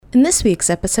In this week's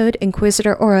episode,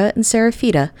 Inquisitor Aura and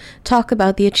Serephita talk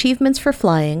about the achievements for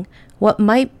flying, what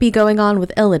might be going on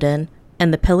with Illidan,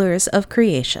 and the Pillars of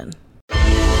Creation.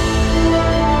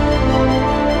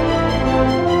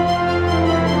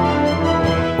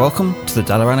 Welcome to the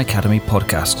Dalaran Academy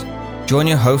podcast. Join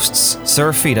your hosts,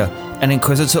 Serephita and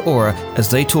Inquisitor Aura, as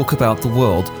they talk about the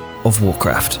world of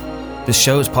Warcraft. This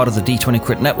show is part of the D20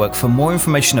 Crit network. For more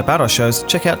information about our shows,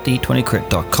 check out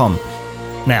d20crit.com.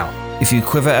 Now, if you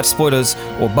quiver at spoilers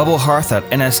or bubble hearth at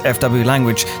NSFW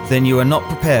language, then you are not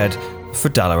prepared for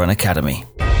Dalaran Academy.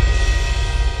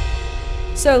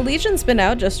 So Legion's been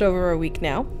out just over a week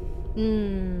now.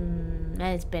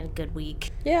 It's been a good week.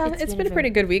 Yeah, it's been a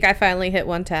pretty good week. I finally hit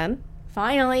 110.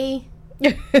 Finally.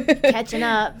 Catching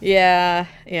up. Yeah.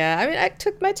 I mean, I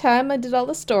took my time. I did all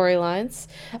the storylines.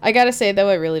 I gotta say, though,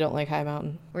 I really don't like High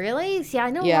Mountain. Really? See, I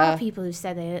know a lot of people who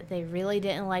said they really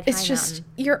didn't like High Mountain. It's just,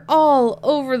 you're all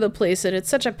over the place, and it's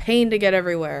such a pain to get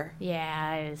everywhere.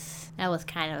 Yeah, that was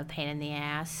kind of a pain in the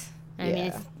ass. I mean,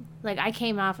 it's like I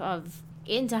came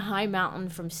into High Mountain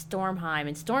from Stormheim,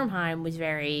 and Stormheim was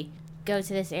very, go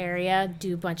to this area,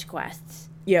 do a bunch of quests.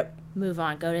 Yep. Move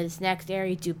on, go to this next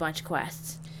area, do a bunch of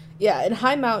quests. Yeah, in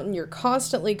High Mountain, you're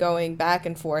constantly going back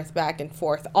and forth,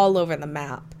 all over the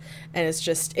map. And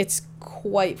it's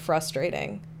quite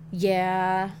frustrating.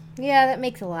 Yeah, that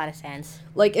makes a lot of sense.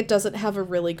 Like, it doesn't have a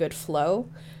really good flow.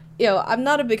 You know, I'm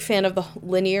not a big fan of the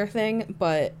linear thing,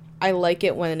 but I like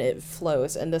it when it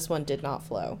flows, and this one did not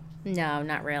flow. No,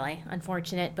 not really.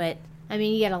 Unfortunate, but, I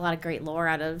mean, you get a lot of great lore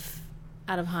out of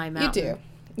High Mountain. You do.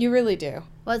 You really do.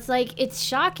 Well, it's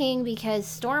shocking because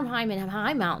Stormheim and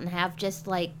High Mountain have just,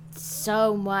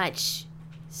 so much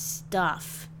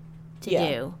stuff to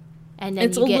do. And then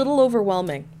it's a little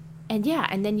overwhelming. And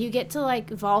then you get to,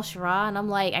 Val Shara, and I'm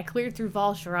like, I cleared through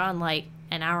Val Shara in,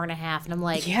 an hour and a half, and I'm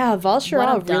like... Yeah, Val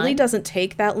Shara really doesn't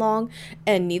take that long,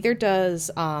 and neither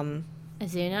does, Azuna?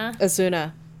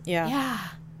 Azuna, yeah. Yeah.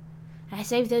 I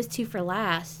saved those two for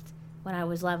last when I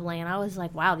was leveling, and I was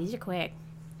like, wow, these are quick.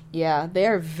 Yeah, they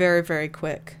are very, very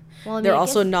quick. Well, I mean, they're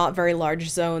also not very large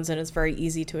zones, and it's very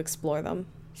easy to explore them.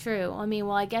 True. I mean,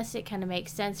 well, I guess it kind of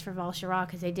makes sense for Val Shara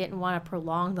because they didn't want to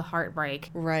prolong the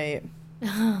heartbreak. Right.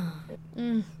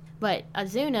 But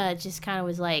Azuna just kind of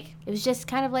was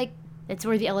it's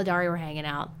where the Illidari were hanging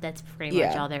out. That's pretty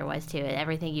much all there was to it.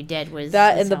 Everything you did was...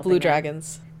 That and the Blue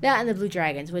Dragons. That and the Blue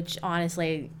Dragons, which,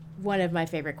 honestly, one of my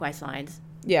favorite quest lines.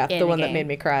 Yeah, the one that made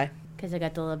me cry. Because I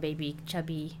got the little baby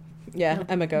chubby... Yeah,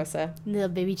 Emagosa. Little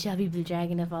baby chubby blue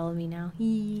dragon to follow me now.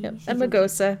 Yep,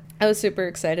 Emagosa. I was super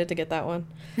excited to get that one.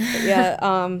 But yeah,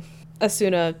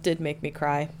 Asuna did make me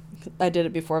cry. I did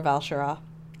it before Val Shara.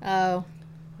 Oh,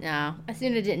 no.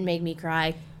 Asuna didn't make me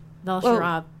cry. Val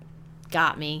Shara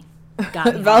got me.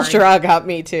 Val Shara got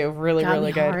me too. Really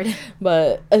good. Hard.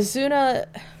 But Asuna,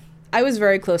 I was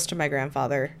very close to my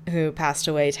grandfather, who passed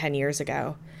away 10 years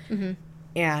ago. Mm-hmm.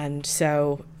 And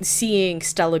so seeing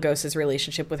Stellagos's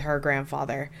relationship with her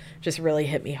grandfather just really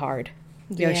hit me hard.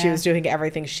 You know, she was doing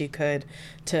everything she could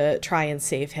to try and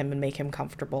save him and make him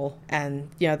comfortable. And,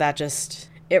 that just,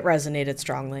 it resonated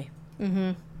strongly.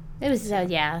 Mm-hmm. It was,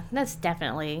 that's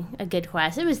definitely a good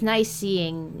quest. It was nice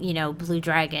seeing, blue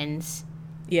dragons.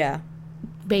 Yeah.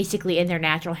 Basically in their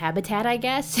natural habitat, I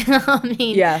guess. I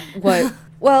mean. Yeah. What?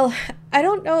 Well, I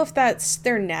don't know if that's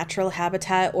their natural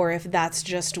habitat or if that's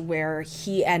just where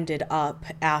he ended up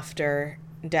after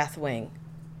Deathwing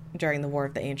during the War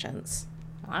of the Ancients.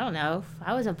 I don't know. If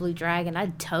I was a blue dragon,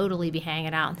 I'd totally be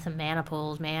hanging out in some mana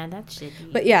pools, man. That should be...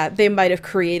 But yeah, they might have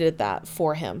created that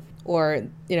for him. Or,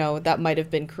 that might have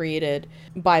been created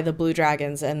by the blue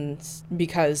dragons and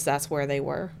because that's where they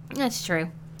were. That's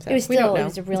true. So, it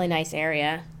was a really nice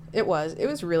area. It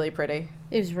was really pretty.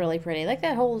 It was really pretty.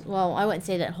 That whole, I wouldn't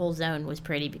say that whole zone was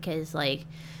pretty because,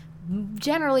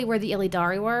 generally where the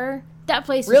Illidari were, that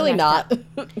place was really not.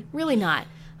 Really not.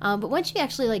 But once you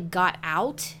actually, got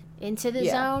out into the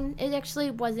zone, it actually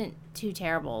wasn't too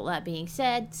terrible. That being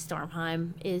said,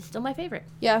 Stormheim is still my favorite.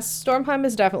 Yes, Stormheim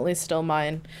is definitely still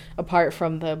mine, apart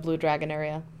from the Blue Dragon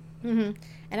area. Mm-hmm.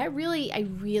 And I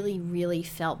really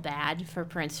felt bad for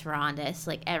Prince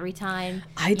Ferondis. Every time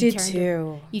I did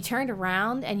too. You turned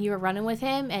around and you were running with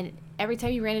him, and every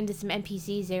time you ran into some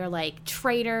NPCs, they were like,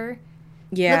 "Traitor!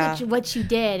 Yeah, look at what you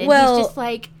did." And he's just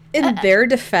like, in their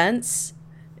defense,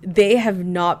 they have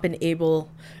not been able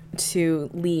to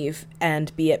leave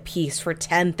and be at peace for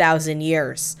 10,000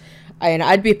 years. And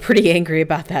I'd be pretty angry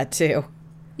about that too.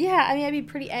 Yeah, I mean, I'd be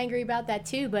pretty angry about that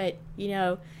too, but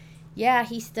yeah,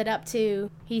 he stood up to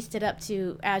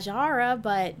Azahara,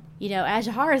 but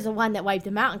Azahara is the one that wiped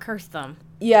them out and cursed them.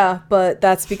 Yeah, but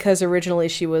that's because originally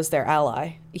she was their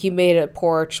ally. He made a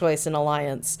poor choice in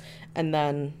alliance, and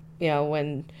then,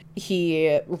 when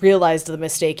he realized the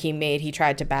mistake he made, he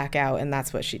tried to back out, and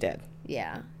that's what she did.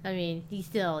 Yeah. I mean, you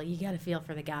gotta feel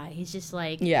for the guy. He's just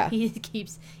like, yeah. He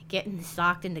keeps getting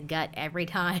socked in the gut every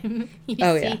time you see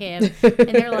yeah. him. And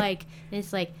they're like, and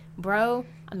it's like, bro,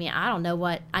 I mean,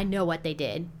 I know what they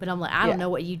did, but I'm like, I don't know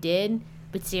what you did,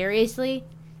 but seriously,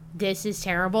 this is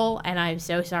terrible, and I'm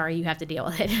so sorry you have to deal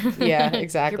with it. Yeah,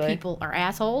 exactly. Your people are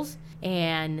assholes,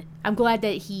 and I'm glad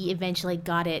that he eventually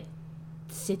got it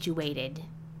situated.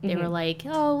 They were like,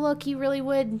 oh, look, he really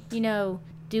would,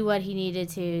 do what he needed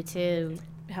to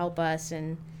help us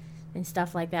and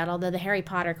stuff like that. Although the Harry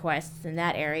Potter quests in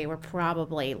that area were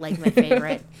probably, like, my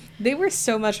favorite. They were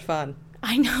so much fun.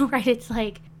 I know, right? It's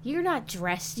like, you're not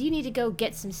dressed. You need to go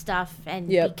get some stuff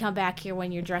and come back here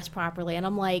when you're dressed properly. And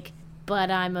I'm like,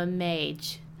 but I'm a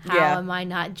mage. How am I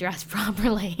not dressed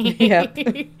properly?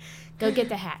 Go get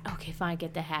the hat. Okay, fine,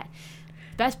 get the hat.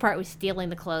 Best part was stealing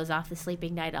the clothes off the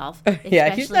sleeping night elf.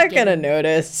 Yeah, he's not gonna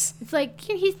notice. It's like,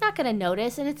 he's not gonna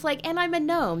notice, and it's like, and I'm a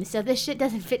gnome, so this shit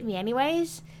doesn't fit me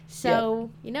anyways.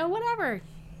 So, whatever.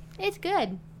 It's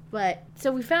good. But,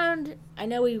 so we found, I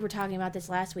know we were talking about this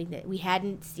last week, that we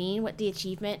hadn't seen what the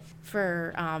achievement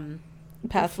for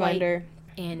Pathfinder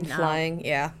in flying,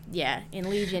 Yeah, in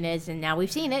Legion is, and now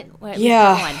we've seen it.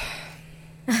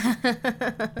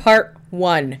 Part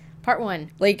 1. Part 1.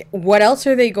 Like, what else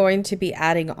are they going to be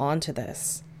adding on to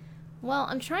this? Well,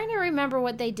 I'm trying to remember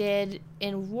what they did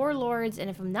in Warlords,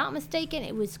 and if I'm not mistaken,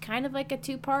 it was kind of like a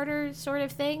two-parter sort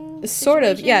of thing. Sort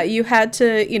of, yeah. You had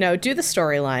to, do the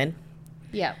storyline.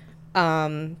 Yeah.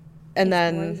 And explore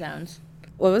then... the zones.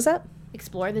 What was that?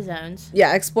 Explore the zones.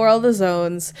 Yeah, explore all the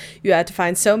zones. You had to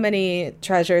find so many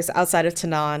treasures outside of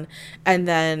Tanaan, and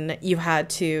then you had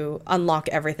to unlock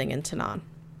everything in Tanaan.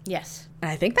 Yes. And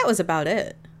I think that was about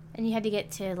it. And you had to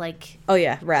get to, like... Oh,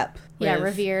 yeah, rep. Yeah,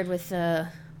 revered with the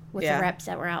reps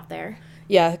that were out there.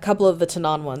 Yeah, a couple of the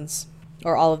Tanaan ones.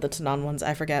 Or all of the Tanaan ones,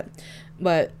 I forget.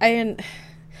 But,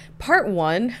 part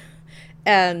 1,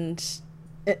 and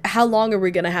how long are we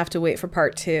going to have to wait for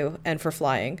part 2 and for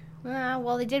flying?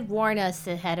 Well, they did warn us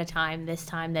ahead of time this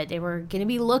time that they were going to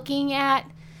be looking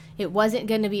at... It wasn't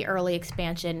going to be early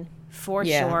expansion, for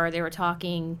sure. They were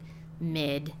talking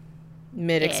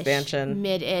mid-expansion.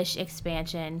 Mid-ish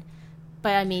expansion.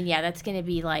 But, I mean, yeah, that's going to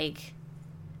be like...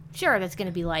 Sure, that's going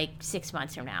to be like 6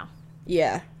 months from now.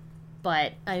 Yeah.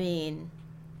 But, I mean,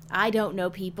 I don't know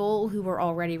people who were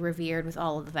already revered with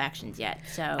all of the factions yet.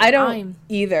 So I don't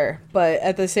either. But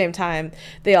at the same time,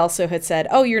 they also had said,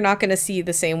 oh, you're not going to see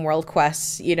the same world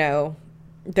quests,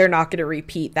 they're not going to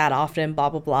repeat that often, blah,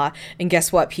 blah, blah. And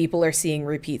guess what? People are seeing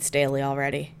repeats daily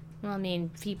already. Well, I mean,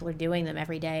 if people are doing them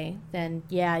every day, then,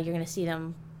 yeah, you're going to see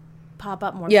them pop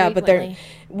up more But frequently.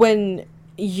 when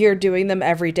you're doing them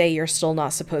every day, you're still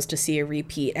not supposed to see a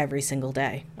repeat every single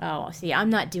day. Oh, see, I'm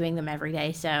not doing them every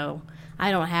day, so I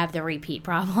don't have the repeat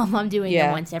problem. I'm doing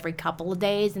them once every couple of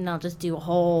days, and I'll just do a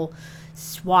whole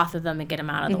swath of them and get them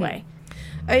out of the way.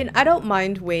 I mean, I don't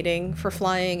mind waiting for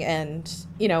flying and,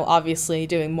 obviously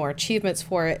doing more achievements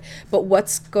for it, but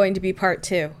what's going to be part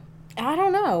 2? I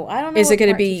don't know. Is it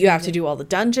going to be you have to do all the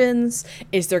dungeons?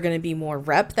 Is there going to be more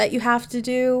rep that you have to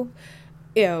do?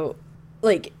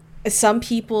 Like, some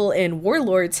people in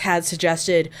Warlords had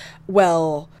suggested,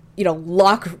 well,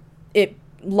 lock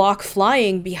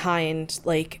flying behind,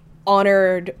 like,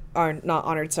 heroic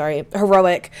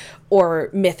or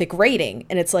mythic rating.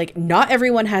 And it's like, not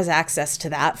everyone has access to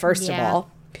that, first of all.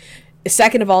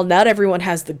 Second of all, not everyone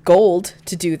has the gold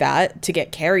to do that, to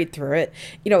get carried through it.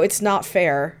 It's not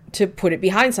fair to put it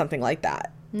behind something like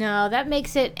that. No, that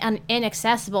makes it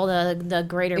inaccessible to the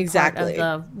greater part of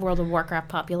the World of Warcraft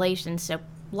population. So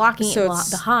locking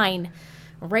it behind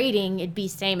rating, it'd be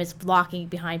same as locking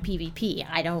behind PvP.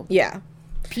 I don't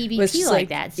PvP like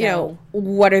that. So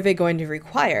what are they going to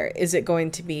require? Is it going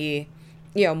to be,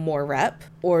 more rep,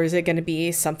 or is it going to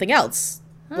be something else?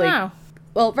 I don't know.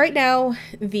 Well, right now,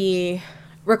 the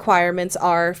requirements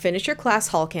are finish your class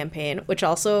hall campaign, which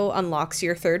also unlocks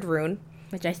your 3rd rune.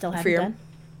 Which I still haven't done.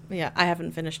 Yeah, I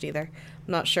haven't finished either.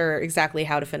 I'm not sure exactly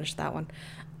how to finish that one.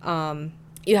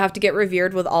 You have to get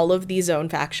revered with all of the zone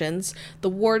factions. The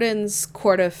Wardens,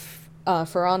 Court of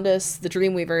Ferondis, the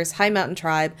Dreamweavers, High Mountain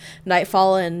Tribe,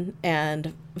 Nightfallen,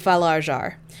 and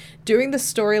Valarjar. Doing the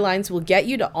storylines will get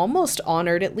you to almost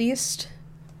Honored at least.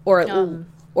 Or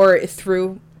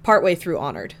through... partway through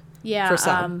Honored. Yeah, for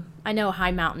some. I know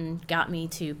High Mountain got me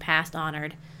to past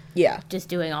Honored. Yeah. Just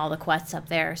doing all the quests up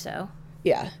there, so.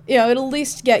 Yeah. It'll at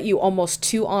least get you almost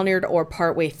to Honored or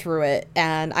partway through it,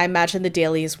 and I imagine the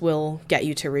dailies will get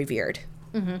you to Revered.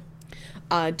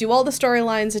 Do all the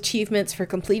storylines, achievements for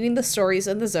completing the stories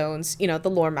in the zones, you know, the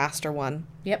lore master one.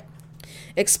 Yep.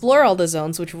 Explore all the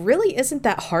zones, which really isn't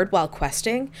that hard while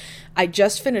questing. I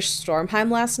just finished Stormheim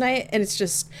last night, and it's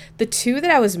just, the two that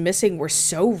I was missing were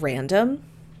so random.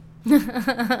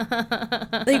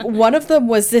 Like, one of them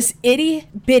was this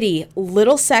itty-bitty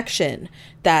little section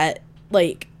that,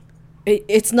 like,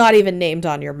 it's not even named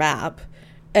on your map.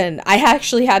 And I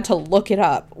actually had to look it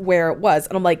up where it was.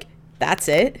 And I'm like, that's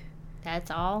it?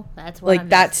 That's all? That's what like,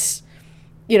 that's,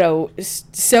 you know,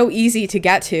 so easy to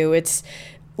get to. It's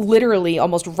literally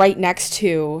almost right next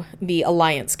to the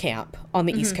Alliance camp on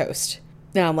the East Coast.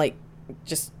 And I'm like,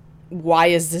 just, why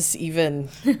is this even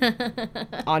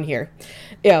on here?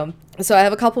 Yeah. So I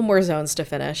have a couple more zones to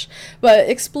finish. But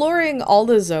exploring all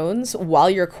the zones while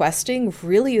you're questing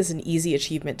really is an easy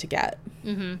achievement to get.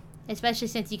 Mm-hmm. Especially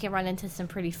since you can run into some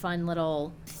pretty fun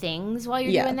little things while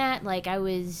you're doing that. Like,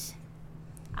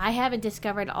 I haven't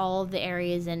discovered all of the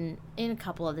areas in a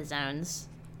couple of the zones.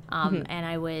 And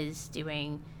I was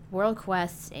doing world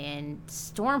quests in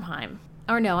Stormheim.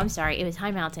 Or no, I'm sorry, it was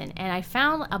High Mountain. And I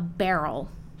found a barrel,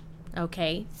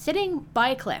 okay, sitting by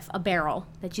a cliff, a barrel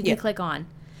that you can click on.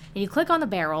 And you click on the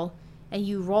barrel, and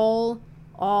you roll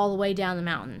all the way down the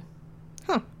mountain.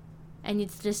 Huh. And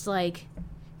it's just like,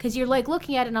 because you're like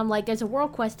looking at it, and I'm like, there's a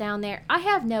world quest down there. I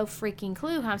have no freaking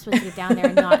clue how I'm supposed to get down there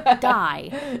and not die.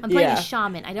 I'm playing a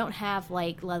shaman. I don't have,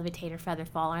 like, levitate or feather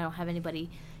fall. I don't have anybody,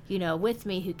 you know, with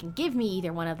me who can give me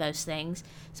either one of those things.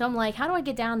 So I'm like, how do I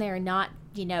get down there and not,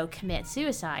 you know, commit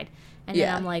suicide? And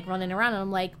then I'm like running around, and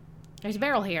I'm like, there's a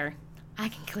barrel here. I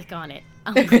can click on it.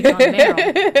 I'll click on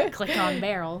barrel. Click on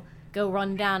barrel. Go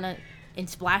run down and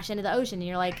splash into the ocean. And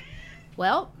you're like,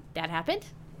 well, that happened.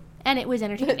 And it was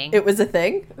entertaining. It was a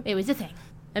thing? It was a thing.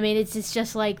 I mean, it's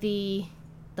just like the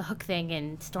hook thing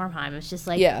in Stormheim. It's just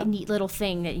like a neat little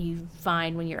thing that you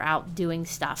find when you're out doing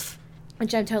stuff,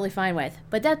 which I'm totally fine with.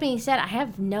 But that being said, I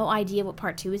have no idea what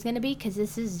part 2 is going to be, because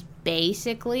this is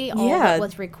basically all that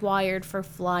was required for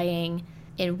flying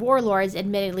in Warlords.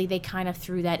 Admittedly, they kind of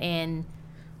threw that in.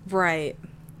 Right.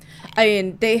 I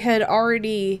mean, they had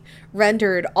already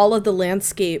rendered all of the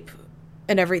landscape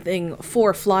and everything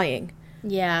for flying.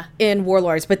 Yeah. In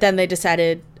Warlords, but then they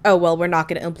decided, oh, well, we're not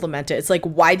going to implement it. It's like,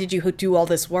 why did you do all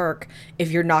this work if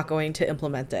you're not going to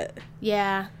implement it?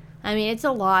 Yeah. I mean, it's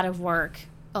a lot of work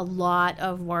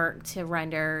to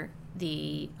render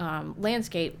the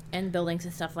landscape and buildings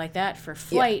and stuff like that for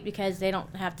flight, because they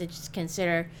don't have to just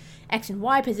consider X and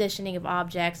Y positioning of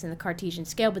objects in the Cartesian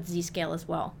scale, but the Z scale as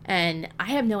well. And I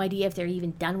have no idea if they're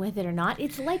even done with it or not.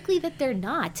 It's likely that they're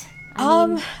not.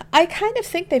 I kind of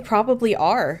think they probably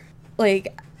are.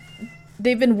 Like,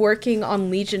 they've been working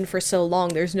on Legion for so long,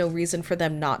 there's no reason for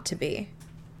them not to be.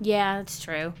 Yeah, that's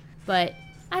true. But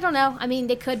I don't know. I mean,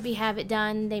 they could have it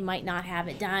done. They might not have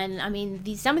it done. I mean,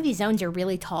 some of these zones are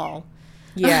really tall.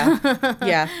 Yeah.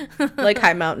 Yeah. Like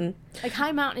High Mountain. Like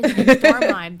High Mountain and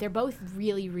Stormheim. They're both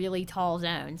really, really tall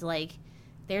zones. Like,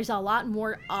 there's a lot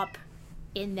more up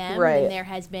in them than there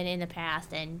has been in the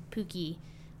past. And Pookie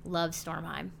loves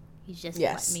Stormheim. He's just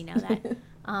letting me know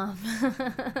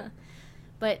that.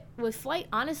 But with Flight,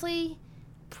 honestly,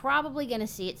 probably going to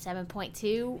see it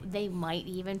 7.2. They might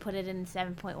even put it in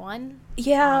 7.1.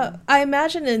 Yeah, I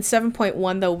imagine in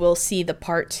 7.1, though, we'll see the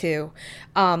part 2.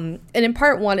 And in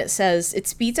part 1, it says, it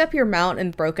speeds up your mount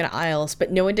in Broken Isles,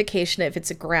 but no indication if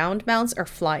it's ground mounts or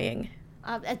flying.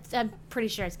 I'm pretty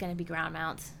sure it's going to be ground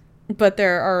mounts. But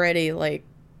they're already, like,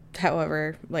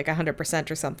 however, like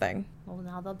 100% or something. Well,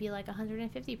 now they'll be like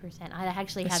 150%. I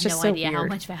actually have no so idea weird. how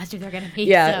much faster they're going to be.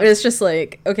 Yeah, so. It's just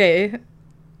like, okay,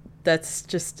 that's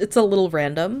just, it's a little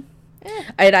random.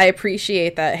 And I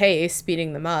appreciate that, hey,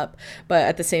 speeding them up. But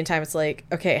at the same time, it's like,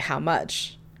 okay, how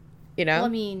much? You know? Well, I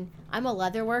mean, I'm a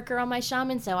leather worker on my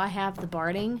shaman, so I have the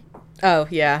barding. Oh,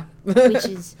 yeah. Which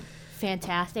is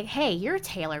fantastic. Hey, you're a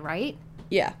tailor, right?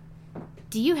 Yeah.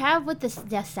 Do you have the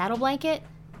saddle blanket?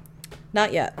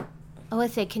 Not yet. Oh,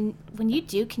 let's say, can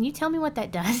you tell me what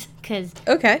that does? Because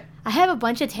okay. I have a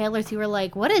bunch of tailors who are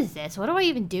like, what is this? What do I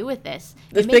even do with this?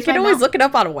 They can always look it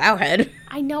up on Wowhead.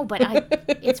 I know, but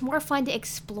it's more fun to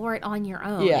explore it on your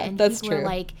own. Yeah, and that's people true. Are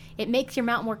like, it makes your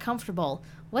mount more comfortable.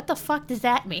 What the fuck does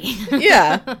that mean?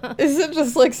 Yeah. Is it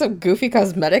just like some goofy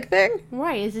cosmetic thing?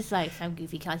 Right. Is this like some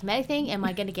goofy cosmetic thing? Am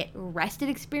I going to get rested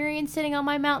experience sitting on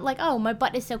my mount? Like, oh, my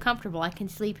butt is so comfortable, I can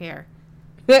sleep here.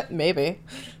 Maybe.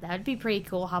 That would be pretty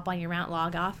cool. Hop on your mount,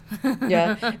 log off.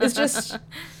 Yeah. It's just,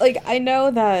 like, I know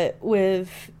that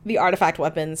with the artifact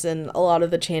weapons and a lot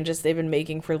of the changes they've been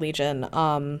making for Legion,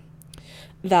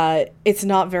 that it's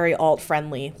not very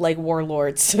alt-friendly, like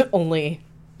Warlords only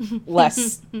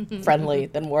less friendly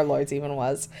than Warlords even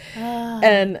was.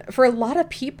 And for a lot of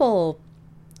people,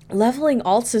 leveling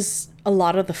alts is a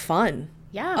lot of the fun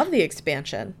of the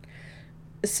expansion.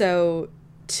 So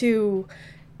to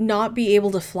not be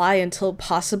able to fly until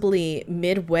possibly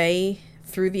midway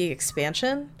through the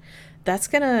expansion, that's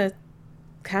gonna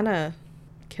kind of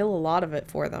kill a lot of it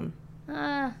for them.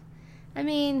 I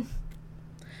mean,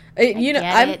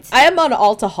 I am on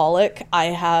Altaholic. I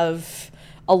have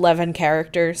 11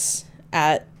 characters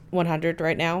at 100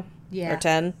 right now, or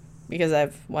 10, because I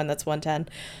have one that's 110.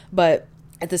 But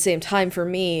at the same time, for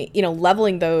me,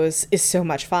 leveling those is so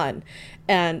much fun,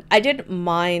 and I didn't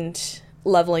mind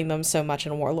leveling them so much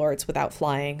in Warlords without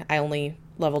flying. I only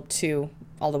leveled 2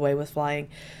 all the way with flying,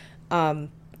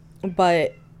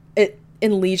 but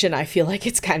in Legion, I feel like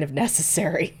it's kind of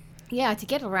necessary. Yeah, to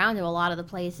get around to a lot of the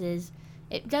places,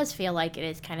 it does feel like it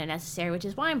is kind of necessary, which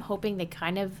is why I'm hoping they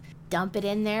kind of dump it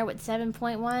in there with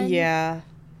 7.1. Yeah.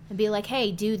 And be like,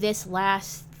 hey, do this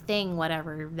last thing,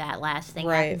 whatever that last thing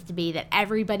happens to be, that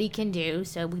everybody can do,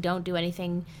 so we don't do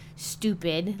anything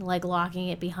stupid, like locking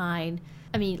it behind.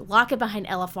 I mean, lock it behind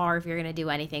LFR if you're going to do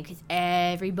anything, because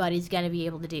everybody's going to be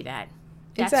able to do that.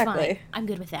 That's fine. I'm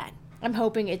good with that. I'm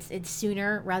hoping it's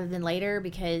sooner rather than later,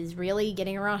 because really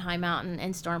getting around High Mountain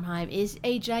and Stormheim is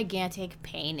a gigantic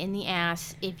pain in the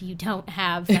ass if you don't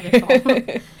have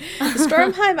Featherfall.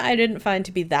 Stormheim I didn't find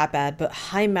to be that bad, but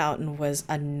High Mountain was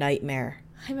a nightmare.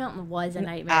 High Mountain was a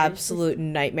nightmare. Absolute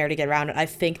nightmare to get around. And I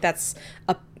think that's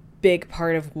a big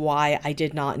part of why I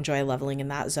did not enjoy leveling in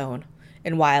that zone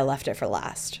and why I left it for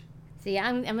last. See,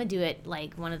 I'm going to do it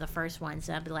like one of the first ones.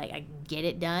 So I'll be like, I get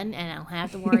it done and I don't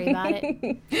have to worry about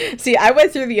it. See, I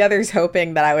went through the others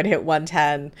hoping that I would hit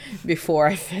 110 before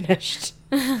I finished.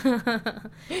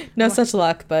 No such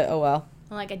luck, but oh well.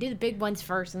 Like, I do the big ones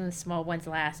first and the small ones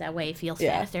last. That way it feels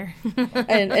faster.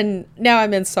 and now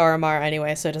I'm in Saramar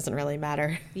anyway, so it doesn't really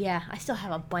matter. Yeah, I still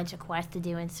have a bunch of quests to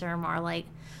do in Saramar. Like,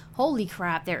 holy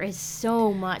crap, there is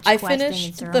so much I questing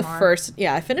finished in Saramar.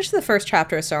 I finished the first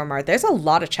chapter of Saramar. There's a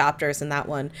lot of chapters in that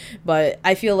one, but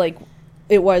I feel like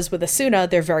it was with Asuna,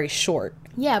 they're very short.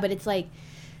 Yeah, but it's like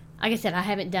I said,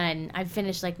 I've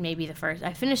finished like maybe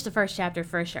I finished the first chapter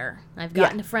for sure. I've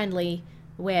gotten to friendly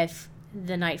with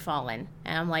the Nightfallen,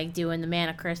 and I'm like doing the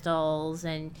mana crystals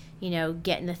and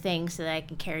getting the things so that I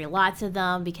can carry lots of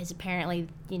them, because apparently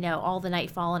all the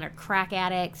Nightfallen are crack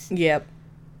addicts. Yep,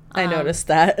 I noticed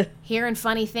that. Hearing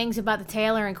funny things about the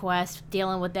tailoring quest,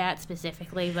 dealing with that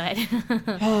specifically, but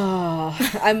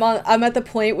I'm at the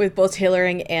point with both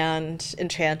tailoring and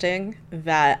enchanting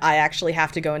that I actually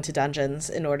have to go into dungeons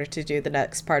in order to do the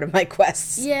next part of my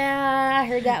quests. Yeah, I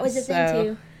heard that was a thing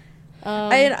too.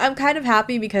 I'm kind of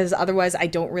happy, because otherwise I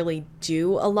don't really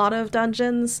do a lot of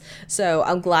dungeons. So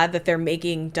I'm glad that they're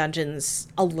making dungeons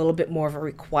a little bit more of a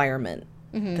requirement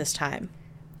this time.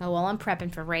 Oh, well, I'm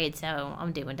prepping for raid, so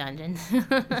I'm doing dungeons.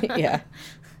 Yeah.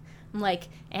 I'm like,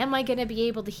 am I going to be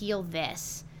able to heal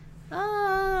this?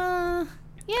 Yeah.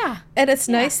 And it's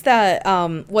nice that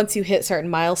once you hit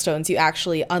certain milestones, you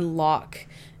actually unlock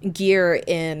gear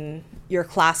in your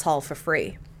class hall for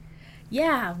free.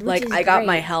 Yeah, like I got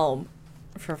my helm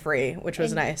for free, which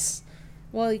was nice.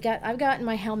 Well, I've gotten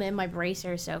my helmet and my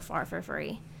bracer so far for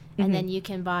free, and then you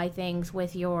can buy things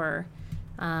with your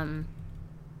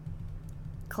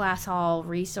class hall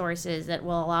resources that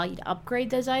will allow you to upgrade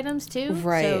those items too.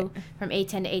 Right. So from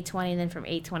 810 to 820, and then from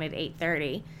 820 to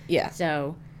 830. Yeah.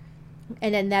 So,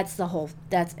 and then that's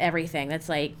everything. That's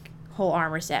like whole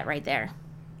armor set right there.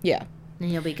 Yeah. And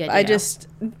you'll be good.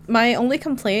 My only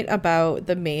complaint about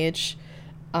the mage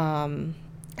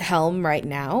helm right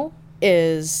now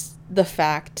is the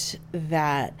fact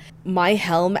that my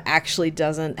helm actually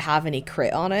doesn't have any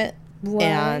crit on it. What?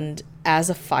 And as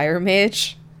a fire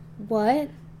mage, what?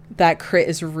 That crit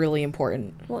is really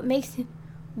important. What makes it?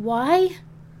 Why?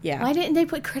 Yeah. Why didn't they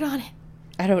put crit on it?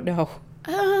 I don't know.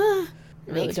 It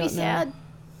makes me sad.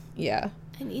 Yeah.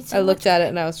 I looked at it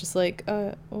and I was just like,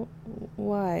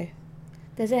 why?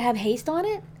 Does it have haste on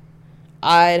it?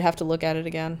 I'd have to look at it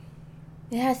again.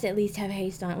 It has to at least have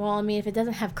haste on it. Well, I mean, if it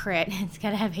doesn't have crit, it's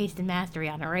got to have haste and mastery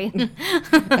on it, right?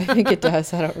 I think it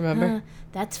does. I don't remember.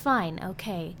 That's fine.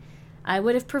 Okay. I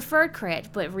would have preferred crit,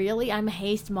 but really, I'm a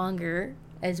haste monger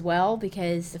as well,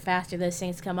 because the faster those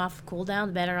things come off cooldown,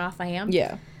 the better off I am.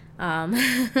 Yeah.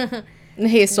 And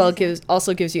haste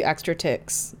also gives you extra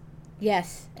ticks.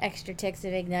 Yes. Extra ticks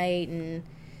of ignite and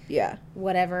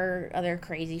whatever other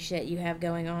crazy shit you have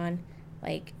going on.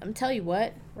 Like, I'm telling you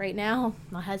what, right now,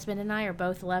 my husband and I are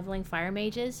both leveling fire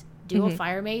mages. Dual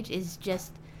fire mage is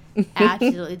just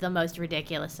absolutely the most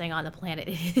ridiculous thing on the planet.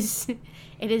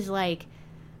 It is like,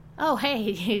 oh,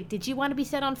 hey, did you want to be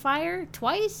set on fire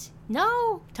twice?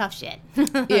 No? Tough shit.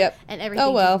 Yep. And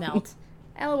everything just melts.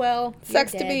 LOL.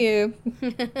 Sucks to be you.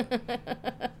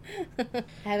 I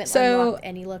haven't unlocked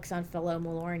any looks on fellow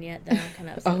Malorn yet, though. I'm kind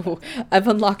of upset. Oh, I've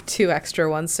unlocked 2 extra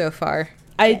ones so far.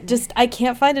 I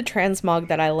can't find a transmog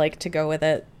that I like to go with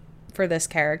it for this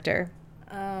character.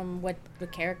 What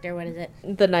character? What is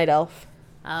it? The Night Elf.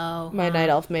 Oh. My Night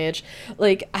Elf mage.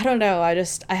 Like, I don't know. I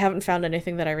haven't found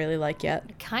anything that I really like yet.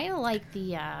 I kind of like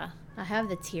I have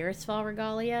the Tearsfall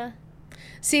Regalia.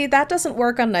 See, that doesn't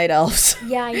work on Night Elves.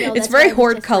 Yeah, I know. It's very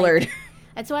horde colored.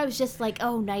 That's why I was just like,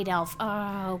 oh, Night Elf.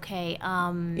 Oh, okay.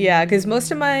 Yeah, because most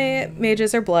of my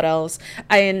mages are Blood Elves.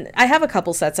 I have a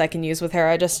couple sets I can use with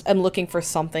her. I'm looking for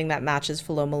something that matches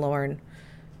Philomilorn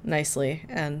nicely,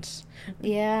 and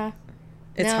yeah,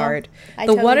 it's hard.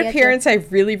 The one appearance I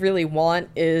really, really want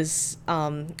is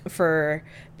for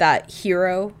that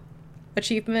hero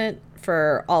achievement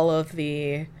for all of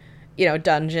the,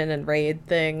 dungeon and raid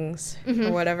things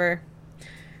or whatever.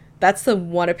 That's the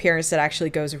one appearance that actually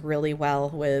goes really well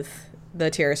with the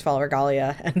Tearsfall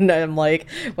Regalia. And I'm like,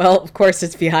 well, of course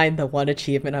it's behind the one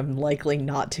achievement I'm likely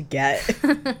not to get.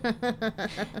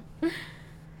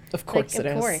 Of course it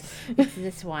is. Of course. It's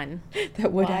this one.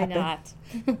 That would happen. Why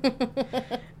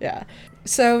not? Yeah.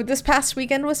 So this past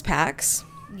weekend was PAX.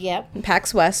 Yep.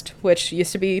 PAX West, which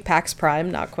used to be PAX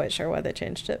Prime. Not quite sure why they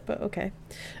changed it, but okay.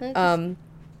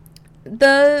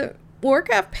 The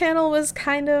Warcraft panel was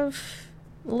kind of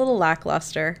a little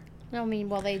lackluster. I mean,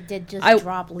 well, they did just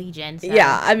drop Legion. So.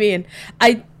 Yeah, I mean,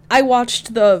 I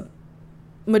watched the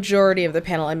majority of the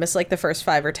panel. I missed like the first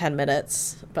 5 or 10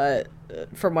 minutes, but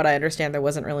from what I understand, there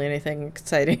wasn't really anything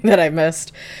exciting that I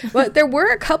missed. But there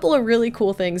were a couple of really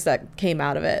cool things that came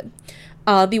out of it.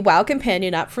 The WoW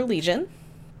Companion app for Legion.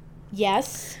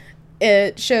 Yes.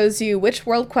 It shows you which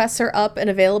world quests are up and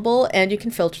available, and you can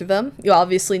filter them. You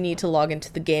obviously need to log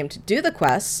into the game to do the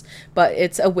quests, but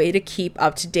it's a way to keep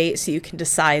up to date so you can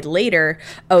decide later,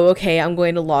 oh, okay, I'm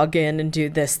going to log in and do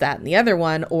this, that, and the other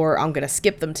one, or I'm going to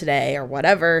skip them today, or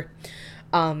whatever.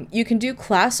 You can do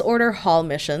class order hall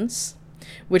missions,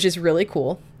 which is really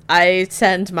cool. I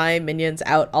send my minions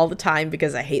out all the time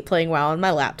because I hate playing WoW on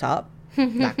my laptop.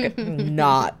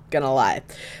 Not gonna lie,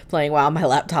 playing WoW on my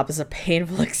laptop is a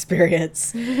painful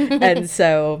experience. And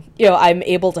so I'm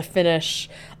able to finish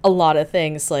a lot of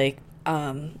things. Like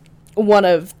one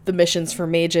of the missions for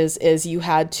mages is you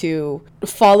had to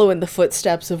follow in the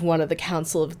footsteps of one of the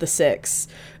Council of the Six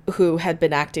who had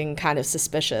been acting kind of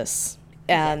suspicious,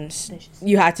 and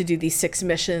you had to do these 6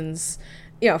 missions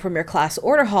from your class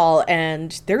order hall,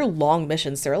 and they're long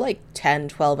missions. They're like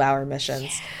 10-12 hour missions.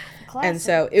 Yeah. And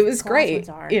so it was great.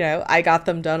 I got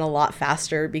them done a lot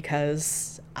faster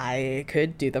because I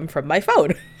could do them from my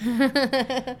phone.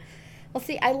 Well,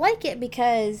 see, I like it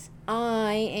because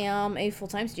I am a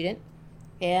full-time student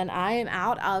and I am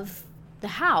out of the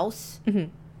house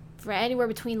for anywhere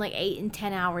between like 8 and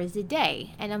 10 hours a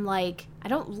day. And I'm like, I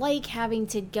don't like having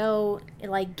to go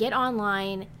like get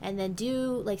online and then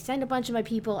send a bunch of my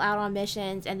people out on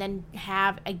missions and then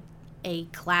have a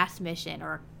class mission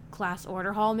or class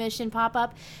order hall mission pop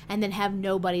up and then have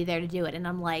nobody there to do it. And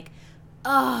I'm like,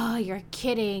 oh, you're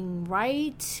kidding,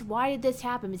 right? Why did this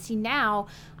happen? But see, now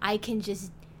I can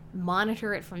just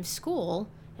monitor it from school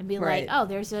and be like, oh,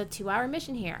 there's a 2-hour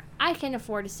mission here. I can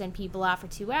afford to send people out for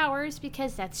 2 hours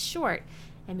because that's short.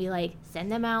 And be like, send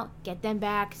them out, get them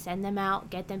back, send them out,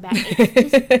 get them back.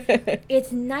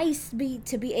 It's nice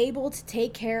to be able to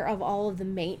take care of all of the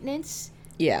maintenance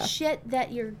shit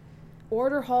that your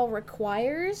order hall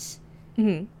requires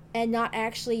and not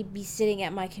actually be sitting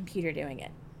at my computer doing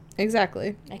it.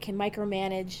 Exactly. I can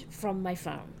micromanage from my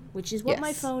phone, which is what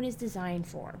my phone is designed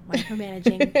for.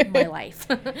 Micromanaging my life.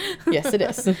 Yes, it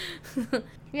is.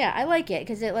 Yeah, I like it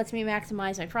because it lets me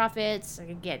maximize my profits. I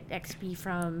can get XP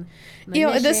from my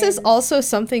missions. This is also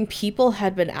something people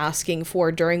had been asking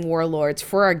for during Warlords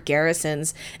for our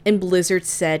garrisons, and Blizzard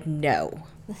said no.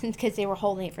 Because they were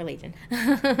holding it for Legion.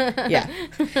 Yeah.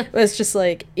 It's just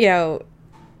like,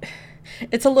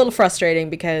 it's a little frustrating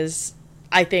because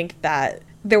I think that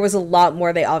there was a lot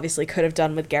more they obviously could have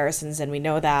done with garrisons, and we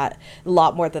know that. A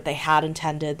lot more that they had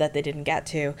intended that they didn't get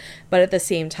to. But at the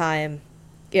same time,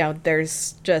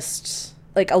 there's just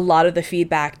like a lot of the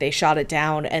feedback, they shot it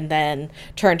down and then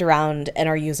turned around and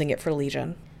are using it for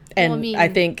Legion. And I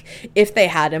think if they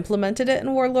had implemented it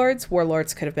in Warlords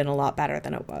could have been a lot better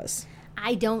than it was.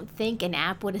 I don't think an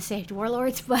app would have saved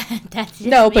Warlords, but that's just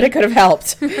No, but it could have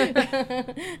helped.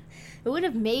 It would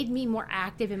have made me more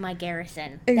active in my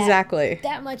garrison. Exactly.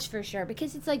 That much for sure.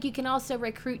 Because it's like you can also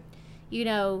recruit,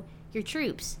 your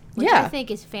troops, which I think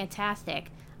is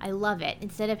fantastic. I love it.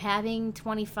 Instead of having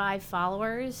 25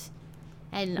 followers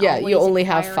and you only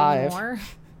have 5. More,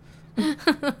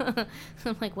 I'm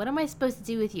like, what am I supposed to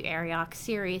do with you, Ariok?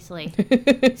 Seriously.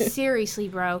 Seriously,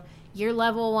 bro. You're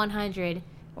level 100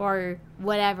 or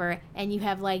whatever, and you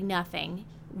have, like, nothing.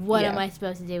 What am I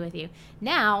supposed to do with you?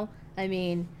 Now, I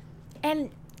mean,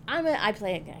 and I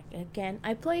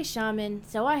play shaman,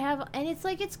 so I have, and it's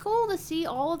like, it's cool to see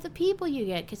all of the people you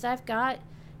get, because I've got,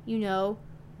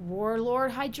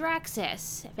 Warlord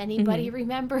Hydraxis, if anybody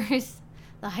remembers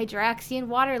the Hydraxian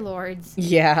Waterlord's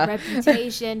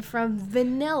reputation from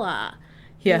Vanilla.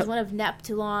 He's one of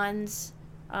Neptulon's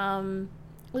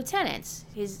lieutenants,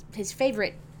 his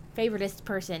favoritist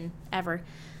person ever.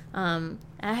 I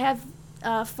have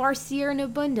Farseer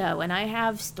Nabundo, and I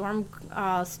have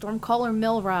Stormcaller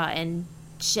Milra and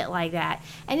shit like that.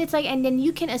 And it's like, and then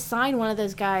you can assign one of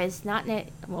those guys,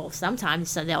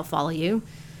 sometimes they'll follow you.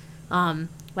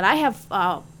 But I have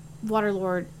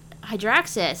Waterlord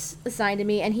Hydraxis assigned to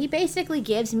me, and he basically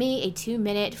gives me a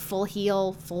 2-minute full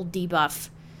heal, full debuff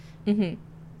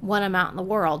when I'm out in the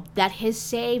world. That has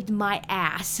saved my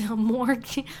ass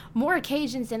more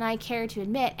occasions than I care to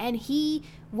admit, and he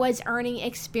was earning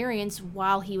experience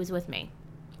while he was with me.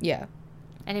 Yeah.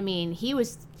 And I mean, he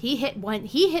hit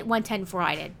 110 before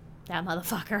I did. That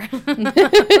motherfucker.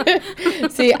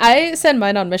 See, I send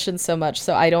mine on missions so much,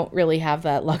 so I don't really have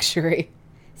that luxury.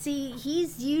 See,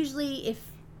 he's usually,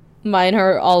 mine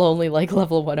are all only like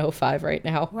level 105 right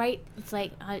now. Right? It's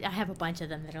like, I have a bunch of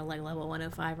them that are like level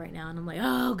 105 right now, and I'm like,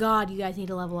 oh god, you guys need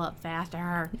to level up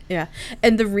faster. Yeah.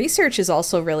 And the research is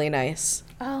also really nice.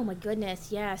 Oh my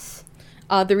goodness, yes.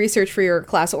 The research for your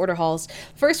class order halls.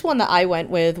 First one that I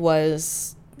went with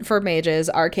was for mages,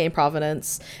 Arcane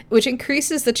Provenance, which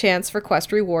increases the chance for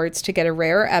quest rewards to get a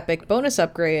rare or epic bonus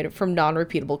upgrade from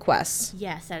non-repeatable quests.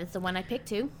 Yes, that is the one I picked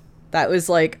too. That was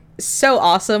like so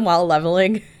awesome while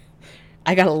leveling.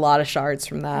 I got a lot of shards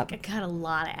from that. I got a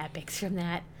lot of epics from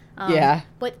that. Yeah.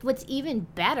 But what's even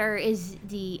better is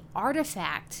the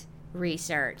artifact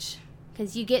research.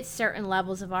 Because you get certain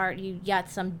levels of art. You got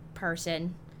some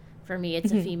person, for me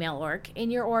it's a female orc,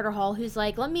 in your order hall who's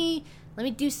like, let me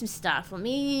do some stuff. Let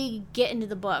me get into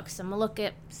the books. I'm going to look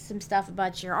at some stuff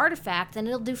about your artifact, and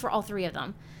it'll do for all 3 of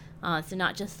them. So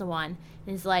not just the one.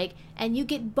 And it's like, and you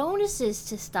get bonuses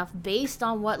to stuff based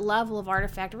on what level of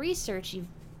artifact research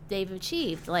they've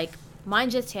achieved. Like,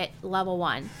 mine just hit level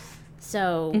 1.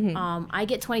 So I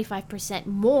get 25%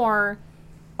 more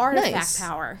artifact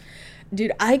power.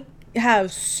 Dude, I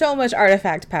have so much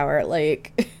artifact power.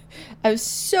 Like, I have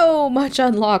so much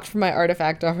unlocked from my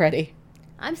artifact already.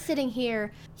 I'm sitting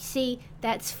here, see,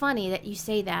 that's funny that you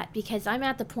say that, because I'm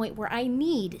at the point where I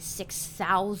need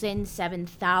 6,000,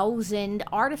 7,000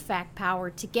 artifact power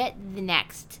to get the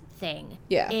next thing.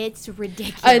 Yeah. It's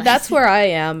ridiculous. That's where I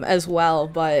am as well,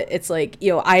 but it's like,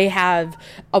 I have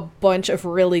a bunch of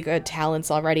really good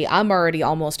talents already. I'm already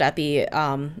almost at the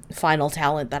final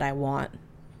talent that I want.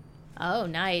 Oh,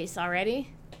 nice. Already?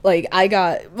 Like,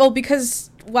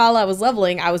 because while I was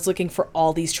leveling, I was looking for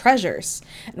all these treasures.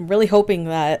 And I'm really hoping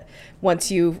that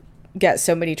once you get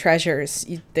so many treasures,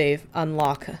 they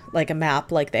unlock, like, a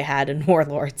map like they had in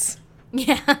Warlords.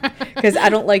 Yeah. Because I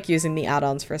don't like using the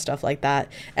add-ons for stuff like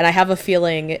that. And I have a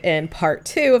feeling in part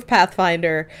 2 of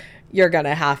Pathfinder, you're going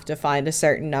to have to find a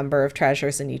certain number of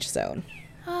treasures in each zone.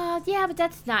 Yeah, but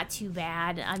that's not too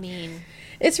bad. I mean...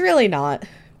 It's really not.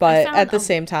 But at the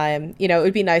same time, it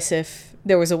would be nice if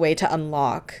there was a way to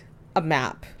unlock a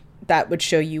map that would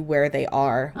show you where they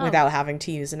are without having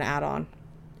to use an add-on.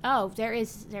 Oh, there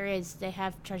is. They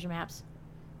have treasure maps.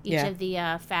 Each of the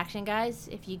faction guys,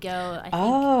 if you go, I think...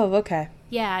 Oh, okay.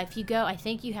 Yeah, if you go, I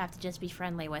think you have to just be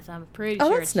friendly with them. I'm pretty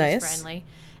sure that's nice. Just friendly.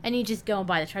 And you just go and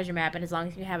buy the treasure map, and as long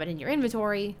as you have it in your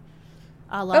inventory,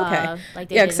 okay.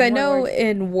 Because I know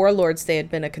in Warlords they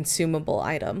had been a consumable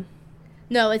item.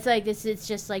 No, it's like this. It's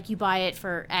just like you buy it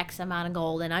for X amount of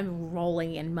gold, and I'm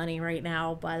rolling in money right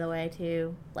now, by the way,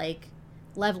 too. Like,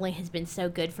 leveling has been so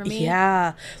good for me.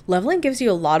 Yeah, leveling gives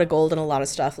you a lot of gold and a lot of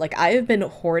stuff. Like, I have been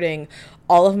hoarding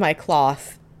all of my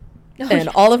cloth and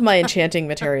all of my enchanting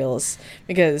materials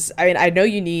because, I mean, I know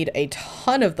you need a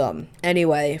ton of them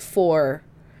anyway for,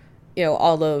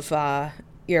 all of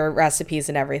your recipes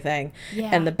and everything. Yeah.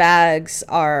 And the bags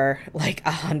are like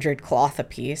 100 cloth a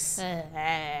piece,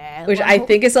 which I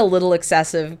think is a little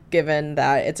excessive given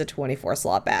that it's a 24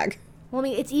 slot bag. Well, I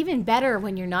mean, it's even better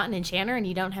when you're not an enchanter and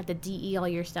you don't have to DE all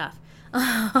your stuff.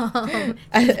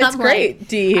 It's great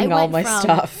DEing all my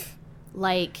stuff.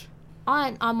 Like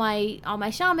on my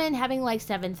shaman having like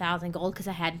 7,000 gold because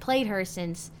I hadn't played her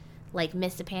since like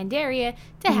Mists of Pandaria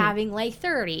to having like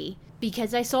 30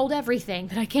 because I sold everything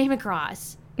that I came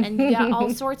across. And you got all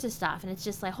sorts of stuff, and it's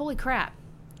just like, holy crap.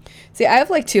 See, I have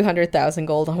like 200,000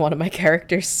 gold on one of my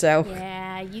characters, so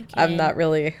yeah, you can. I'm not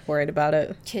really worried about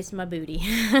it. Kiss my booty.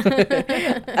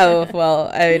 Oh,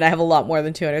 well, I mean, I have a lot more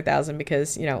than 200,000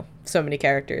 because, so many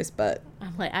characters, but...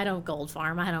 I'm like, I don't gold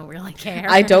farm. I don't really care.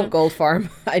 I don't gold farm.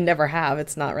 I never have.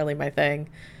 It's not really my thing.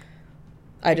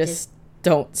 I just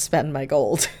don't spend my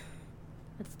gold.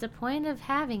 That's the point of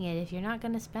having it if you're not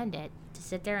going to spend it. To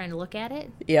sit there and look at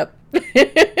it? Yep.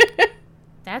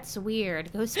 That's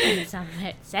weird. Go spend some of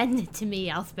it. Send it to me.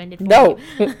 I'll spend it for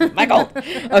you. My gold.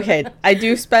 Okay, I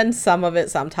do spend some of it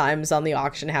sometimes on the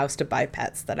auction house to buy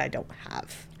pets that I don't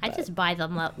have. I just buy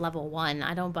them level 1.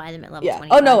 I don't buy them at level 25.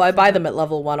 Oh, no, I buy them at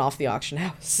level 1 off the auction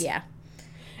house. Yeah.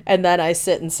 And then I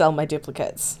sit and sell my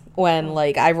duplicates. When,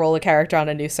 I roll a character on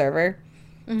a new server,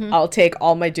 I'll take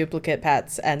all my duplicate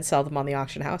pets and sell them on the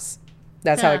auction house.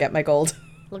 That's how I get my gold.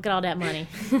 Look at all that money.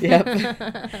 Yep.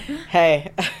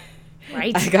 Hey.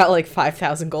 Right? I got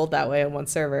 5,000 gold that way on one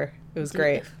server. It was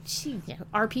great. Jeez,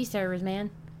 RP servers,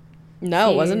 man.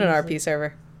 No, it wasn't an RP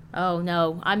server. Oh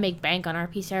no, I make bank on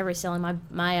RP servers selling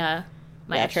my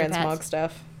extra transmog pets.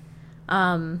 stuff.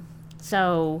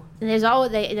 So there's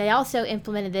they also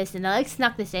implemented this, and they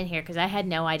snuck this in here because I had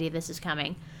no idea this was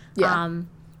coming. Yeah.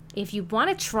 If you want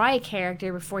to try a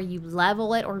character before you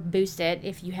level it or boost it,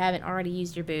 if you haven't already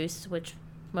used your boosts, which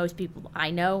most people I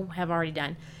know have already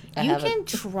done, you can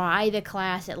try the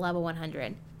class at level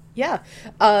 100. Yeah,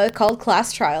 called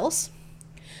Class Trials.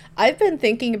 I've been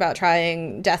thinking about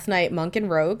trying Death Knight, Monk, and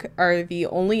Rogue,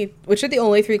 which are the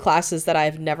only 3 classes that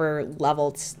I've never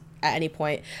leveled at any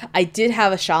point. I did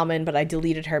have a Shaman, but I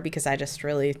deleted her because I just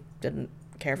really didn't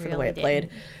care for the way it played.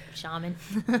 Shaman.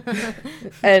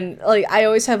 And, I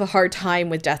always have a hard time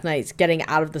with Death Knights getting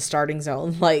out of the starting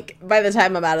zone. By the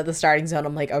time I'm out of the starting zone,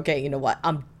 I'm like, okay, you know what?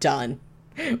 I'm done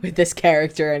with this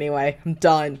character anyway. I'm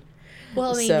done.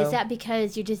 Well, I mean, is that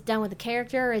because you're just done with the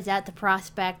character, or is that the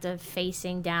prospect of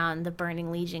facing down the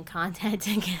Burning Legion content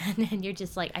again, and you're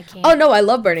just like, I can't... Oh, no, I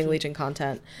love Burning Legion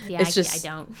content. Yeah, I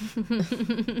don't.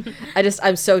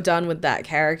 I'm so done with that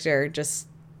character, just,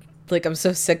 I'm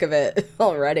so sick of it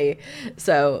already.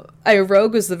 So,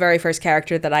 Rogue was the very first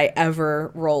character that I ever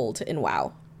rolled in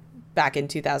WoW, back in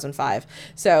 2005.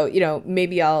 So,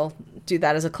 maybe I'll do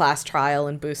that as a class trial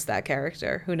and boost that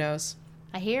character. Who knows?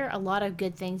 I hear a lot of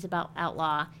good things about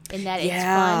Outlaw, in that it's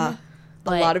fun.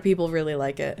 But, a lot of people really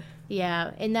like it.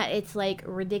 Yeah, in that it's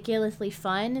ridiculously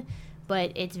fun,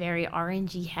 but it's very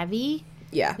RNG heavy.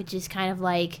 Yeah. Which is kind of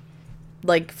like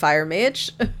Fire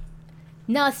Mage?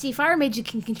 No, see, Fire Mage, you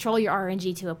can control your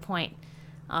RNG to a point.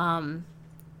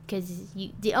 Because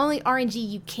the only RNG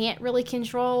you can't really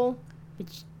control,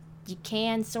 which you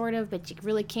can sort of, but you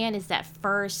really can, is that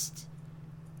first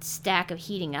stack of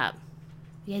heating up.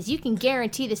 Because you can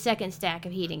guarantee the second stack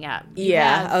of heating up.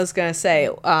 I was going to say.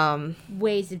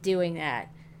 Ways of doing that.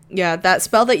 Yeah, that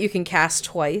spell that you can cast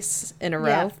twice in a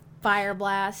row. Fire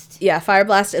Blast. Yeah, Fire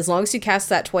Blast. As long as you cast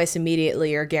that twice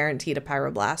immediately, you're guaranteed a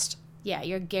Pyroblast. Yeah,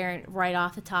 you're guaranteed right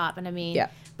off the top. And I mean,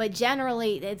 but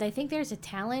generally, I think there's a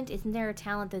talent. Isn't there a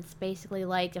talent that's basically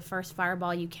the first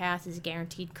fireball you cast is a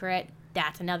guaranteed crit?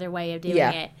 That's another way of doing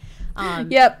it.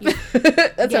 Yep.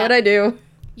 That's what I do.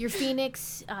 Your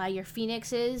Phoenixes,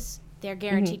 they're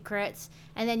guaranteed crits.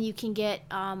 And then you can get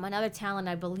another talent,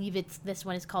 I believe this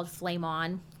one is called Flame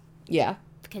On. Yeah.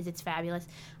 Because it's fabulous.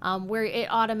 Where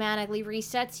it automatically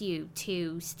resets you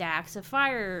 2 stacks of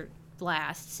Fire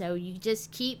Blast. So you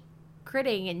just keep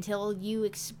critting until you...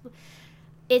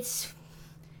 It's...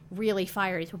 Really,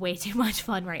 fire is way too much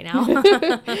fun right now.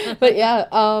 But yeah,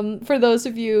 for those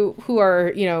of you who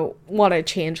are, want to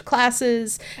change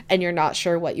classes and you're not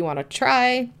sure what you want to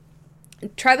try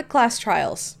the class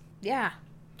trials. Yeah,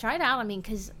 try it out. I mean,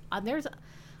 because there's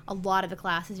a lot of the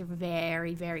classes are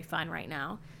very, very fun right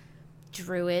now.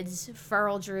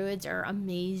 Feral druids are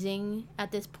amazing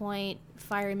at this point.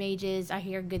 Fire mages, I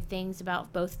hear good things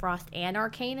about both Frost and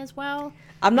Arcane as well.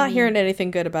 I'm not hearing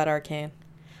anything good about Arcane.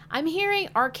 I'm hearing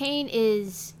Arcane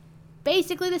is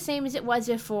basically the same as it was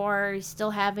before,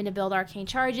 still having to build Arcane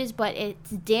charges, but its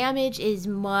damage is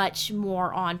much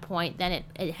more on point than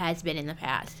it has been in the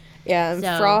past. Yeah, and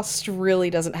Frost really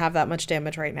doesn't have that much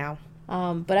damage right now.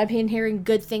 But I've been hearing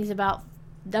good things about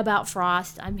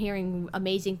Frost. I'm hearing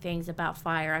amazing things about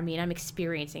Fire. I mean, I'm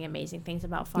experiencing amazing things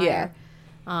about Fire.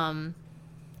 Yeah.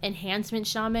 Enhancement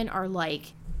Shaman are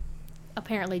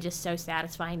apparently just so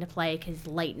satisfying to play because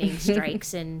lightning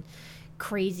strikes and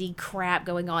crazy crap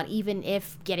going on, even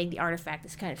if getting the artifact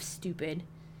is kind of stupid.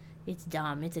 It's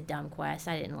dumb. It's a dumb quest.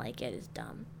 I didn't like it. It's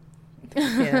dumb.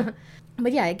 Yeah.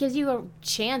 But yeah, it gives you a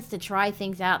chance to try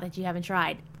things out that you haven't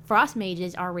tried. Frost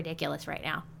mages are ridiculous right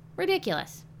now.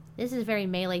 ridiculous. This is a very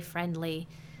melee-friendly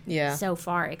Yeah. so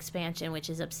far expansion, which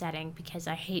is upsetting because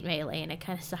I hate melee and I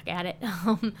kind of suck at it.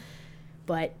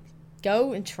 But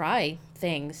go and try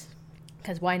things,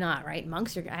 because why not, right?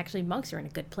 Monks are in a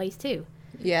good place too.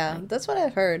 Yeah, that's what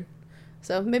I've heard.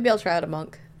 So maybe I'll try out a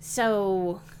monk.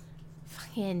 So,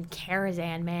 fucking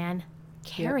Karazhan, man.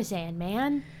 Karazhan,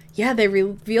 man. Yeah, they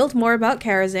revealed more about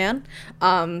Karazhan.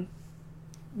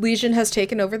 Legion has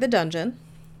taken over the dungeon.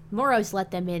 Moros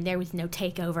let them in. There was no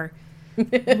takeover.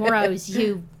 Moros,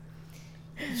 you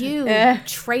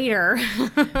traitor.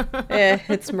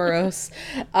 It's morose.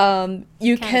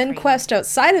 You can quest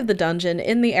outside of the dungeon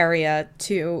in the area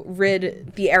to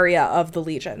rid the area of the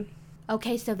Legion.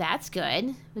 Okay, so that's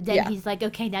good. But then he's like,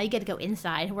 okay, now you got to go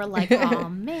inside. And we're like, oh,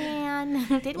 man.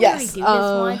 Didn't we already do this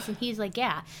once? And he's like,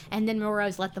 yeah. And then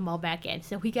Moros let them all back in.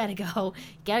 So we got to go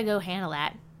handle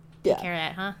that. Take care of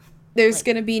that, huh? There's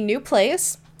going to be new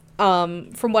plays.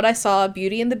 From what I saw,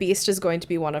 Beauty and the Beast is going to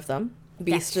be one of them.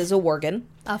 Beast is a worgen.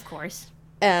 Of course.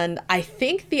 And I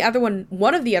think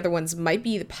one of the other ones might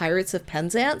be the Pirates of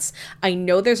Penzance. I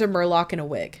know there's a Murloc in a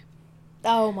wig.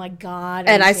 Oh my god.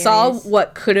 And I saw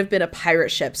what could have been a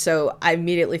pirate ship, so I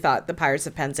immediately thought the Pirates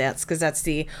of Penzance, because that's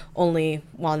the only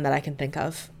one that I can think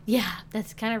of. Yeah,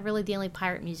 that's kind of really the only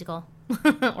pirate musical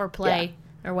or play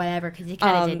or whatever, because it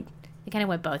kind of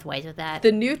went both ways with that.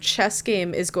 The new chess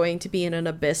game is going to be in an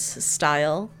Abyss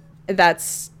style.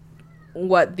 That's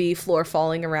what the floor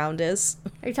falling around is.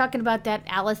 Are you talking about that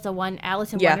Alice in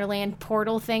Wonderland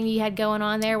portal thing you had going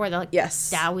on there, where yes,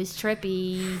 that was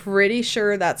trippy? Pretty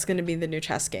sure that's going to be the new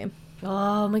chess game.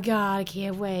 Oh my god, I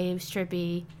can't wait. It was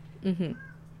trippy. Mm-hmm.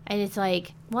 And it's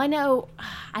like, well,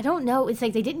 I don't know. It's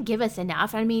like they didn't give us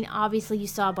enough. I mean, obviously you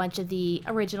saw a bunch of the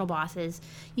original bosses.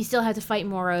 You still have to fight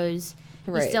Moros.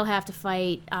 Right. You still have to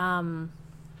fight, I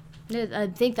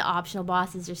think the optional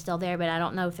bosses are still there, but I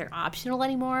don't know if they're optional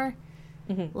anymore.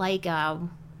 Mm-hmm. Like,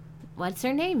 what's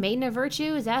her name? Maiden of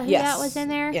Virtue? Is that who that was in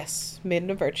there? Yes, Maiden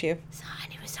of Virtue. So I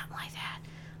knew it was something like that.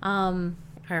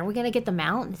 Are we going to get the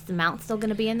mount? Is the mount still going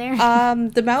to be in there?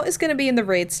 The mount is going to be in the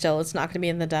raid still. It's not going to be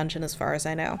in the dungeon as far as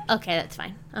I know. Okay, that's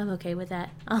fine. I'm okay with that.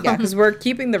 Yeah, because we're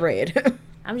keeping the raid.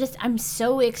 I'm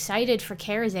so excited for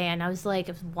Karazhan. I was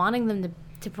wanting them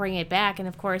to bring it back, and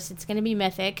of course it's going to be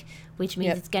mythic, which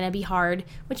means it's going to be hard,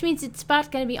 which means it's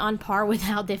about going to be on par with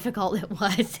how difficult it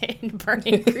was in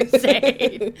Burning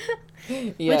Crusade.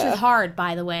 Which was hard,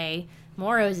 by the way.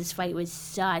 Moros' fight was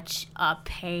such a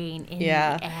pain in the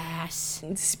ass.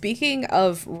 Speaking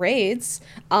of raids,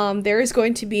 there is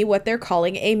going to be what they're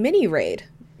calling a mini raid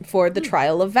for the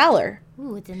Trial of Valor.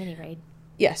 Ooh, it's a mini raid.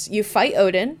 Yes, you fight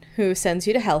Odin, who sends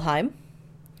you to Helheim.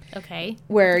 Okay.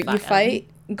 Where you fight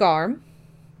Garm,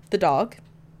 the dog.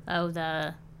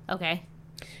 Okay.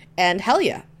 And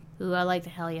Helya. Ooh, I like the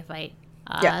Helya fight.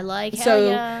 I like Helya.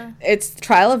 So it's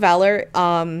Trial of Valor.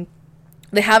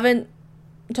 They haven't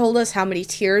told us how many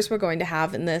tiers we're going to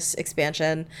have in this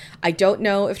expansion. I don't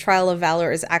know if Trial of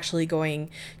Valor is actually going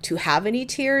to have any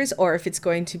tiers, or if it's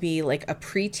going to be like a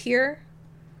pre-tier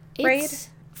raid.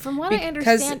 From what I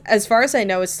understand, because as far as I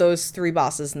know, it's those 3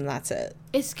 bosses and that's it.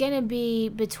 It's going to be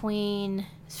between,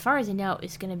 as far as I know,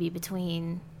 it's going to be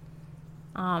between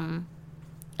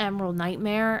Emerald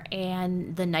Nightmare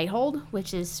and the Nighthold,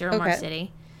 which is Stormrage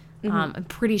City. Mm-hmm. I'm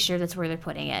pretty sure that's where they're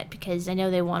putting it, because I know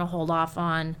they want to hold off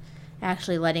on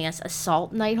actually letting us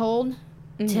assault Nighthold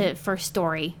for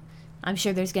story. I'm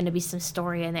sure there's going to be some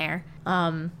story in there.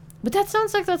 But that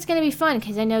sounds like that's going to be fun,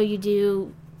 because I know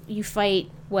you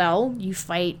fight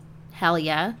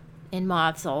Helya in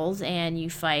Moth Souls, and you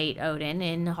fight Odin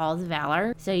in Halls of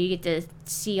Valor. So you get to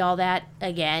see all that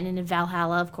again. And in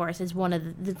Valhalla, of course, is one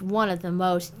of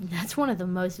the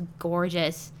most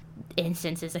gorgeous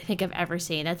instances I think I've ever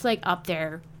seen. That's like up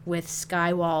there with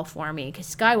Skywall for me,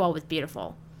 because Skywall was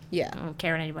beautiful. Yeah. I don't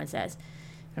care what anyone says.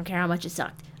 I don't care how much it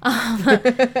sucked.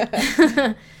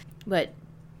 But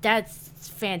that's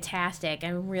fantastic.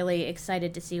 I'm really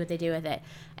excited to see what they do with it.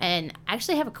 And I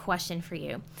actually have a question for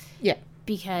you. Yeah.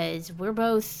 Because we're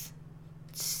both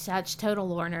such total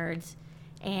lore nerds,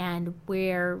 and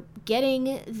we're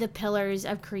getting the pillars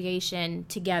of creation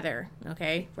together,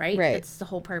 okay? Right? That's the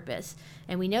whole purpose.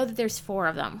 And we know that there's 4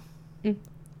 of them.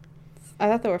 I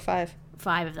thought there were 5.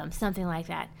 5 of them, something like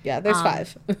that. Yeah, there's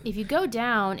 5. If you go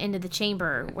down into the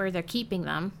chamber where they're keeping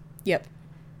them,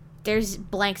 there's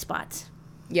blank spots.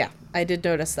 Yeah, I did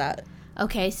notice that.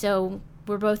 Okay, so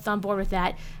we're both on board with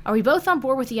that. Are we both on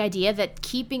board with the idea that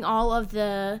keeping all of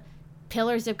the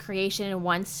pillars of creation in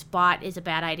one spot is a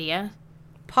bad idea?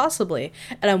 Possibly.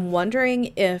 And I'm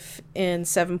wondering if in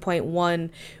 7.1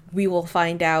 we will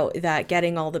find out that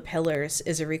getting all the pillars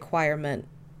is a requirement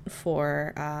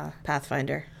for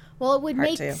Pathfinder. Well, it would Part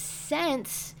make 2.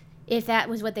 sense if that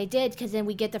was what they did, because then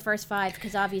we get the first 5,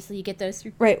 because obviously you get those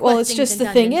through Right. Well, it's questings just and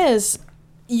the thing dungeons. is,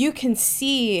 you can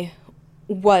see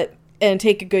what and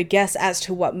take a good guess as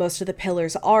to what most of the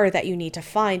pillars are that you need to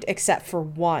find, except for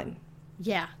one.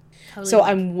 Yeah. Totally. So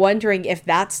I'm wondering if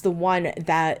that's the one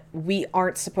that we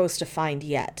aren't supposed to find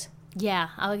yet. Yeah,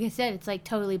 like I said, it's like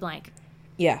totally blank.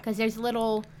 Yeah. Because there's a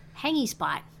little hangy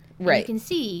spot. And Right. you can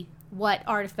see what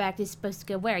artifact is supposed to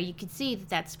go where. You can see that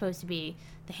that's supposed to be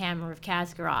the Hammer of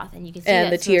Khazgaroth. And you can see And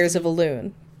the that's supposed Tears to of be-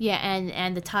 Elune. Yeah,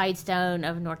 and the Tidestone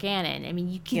of Norganon. I mean,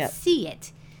 you can Yep. see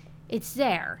it. It's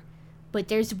there. But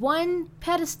there's one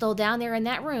pedestal down there in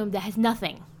that room that has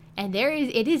nothing. And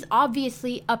it is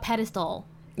obviously a pedestal.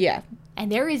 Yeah.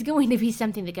 And there is going to be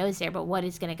something that goes there, but what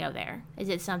is going to go there? Is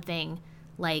it something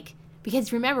like...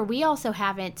 Because remember, we still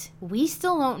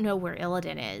don't know where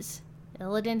Illidan is.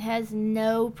 Illidan has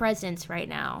no presence right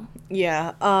now.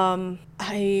 Yeah.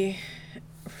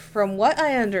 From what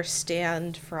I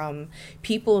understand from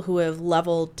people who have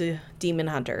leveled demon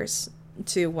hunters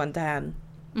to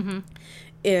 110,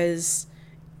 is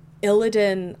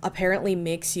Illidan apparently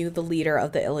makes you the leader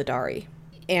of the Illidari.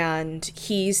 And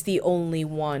he's the only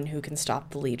one who can stop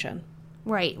the Legion.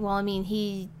 Right. Well, I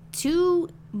mean, to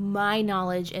my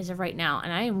knowledge as of right now,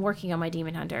 and I am working on my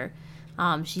demon hunter.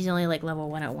 She's only like level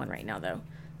 101 right now, though.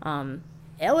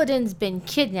 Illidan's been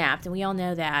kidnapped, and we all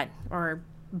know that. Or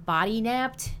body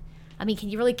napped. I mean, can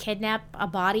you really kidnap a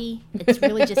body? It's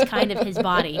really just kind of his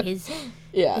body.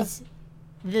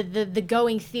 The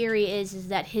going theory is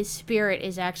that his spirit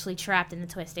is actually trapped in the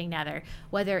twisting nether.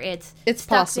 Whether it's stuck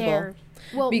possible. there.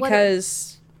 Well,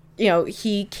 Because,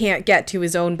 he can't get to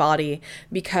his own body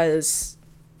because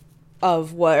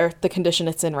of where the condition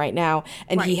it's in right now,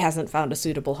 and he Right. hasn't found a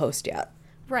suitable host yet.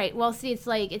 Right. Well, see, it's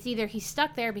either he's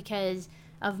stuck there because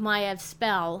of Mayev's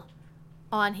spell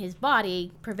on his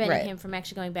body, preventing Right. him from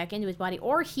actually going back into his body,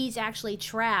 or he's actually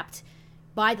trapped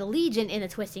by the Legion in the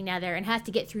twisting nether and has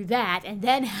to get through that, and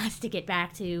then has to get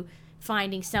back to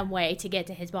finding some way to get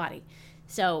to his body.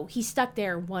 So he's stuck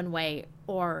there one way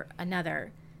or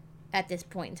another at this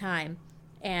point in time.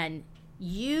 And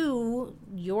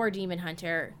your demon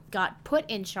hunter, got put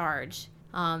in charge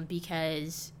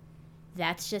because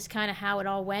that's just kind of how it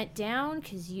all went down,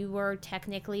 because you were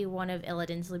technically one of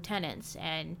Illidan's lieutenants,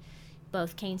 and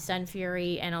both Cain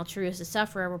Sunfury and Altruis the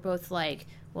Sufferer were both like,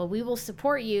 well, we will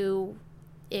support you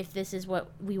if this is what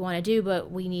we want to do, but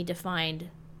we need to find,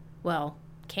 well,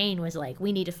 Cain was like,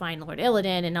 we need to find Lord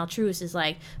Illidan, and Altruis is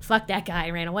like, fuck that guy,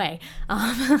 and ran away.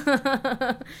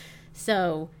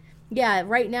 So, yeah,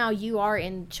 right now you are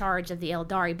in charge of the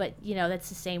Eldari, but, that's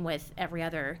the same with every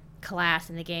other class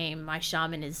in the game. My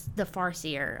shaman is the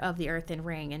Farseer of the Earthen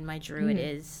Ring, and my druid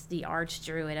is the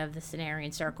Archdruid of the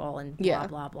Cenarian Circle, and blah,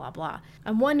 blah, blah, blah.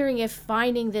 I'm wondering if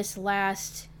finding this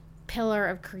last pillar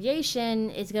of creation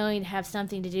is going to have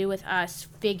something to do with us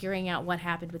figuring out what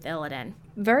happened with Illidan.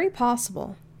 Very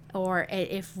possible. Or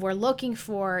if we're looking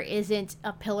for isn't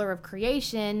a pillar of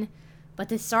creation, but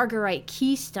the Sargerite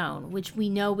keystone, which we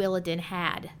know Illidan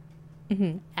had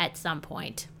at some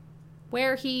point.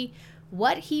 What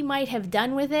he might have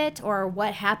done with it, or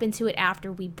what happened to it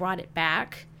after we brought it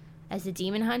back as the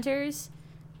demon hunters,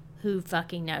 who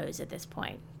fucking knows at this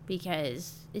point.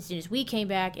 Because as soon as we came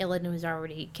back, Illidan was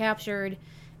already captured,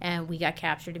 and we got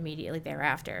captured immediately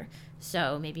thereafter.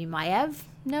 So maybe Maiev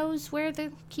knows where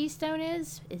the keystone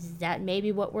is? Is that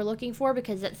maybe what we're looking for?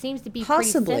 Because that seems to be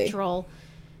Possibly. pretty central.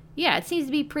 Yeah, it seems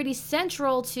to be pretty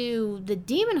central to the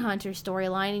Demon Hunter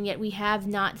storyline, and yet we have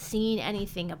not seen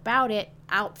anything about it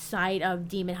outside of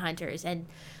Demon Hunters. And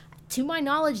to my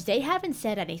knowledge, they haven't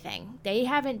said anything. They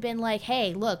haven't been like,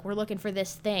 hey, look, we're looking for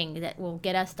this thing that will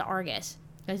get us to Argus.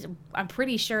 Because I'm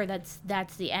pretty sure that's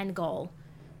the end goal.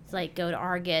 It's like, go to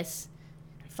Argus,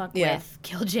 fuck with,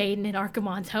 kill Jaden in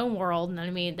Archimonde's homeworld, and I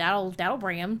mean, that'll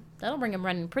bring him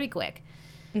running pretty quick.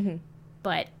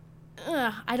 But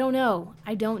I don't know.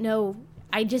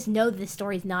 I just know this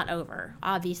story's not over.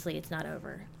 Obviously, it's not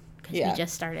over because we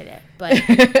just started it.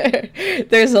 But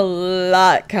there's a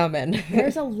lot coming.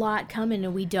 There's a lot coming,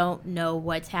 and we don't know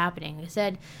what's happening. Like I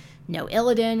said, no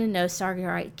Illidan, no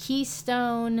Sargerite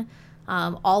Keystone,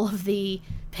 all of the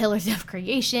Pillars of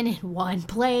Creation in one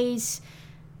place,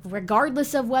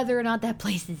 regardless of whether or not that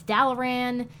place is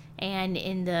Dalaran,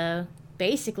 and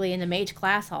basically in the Mage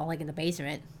Class Hall, like in the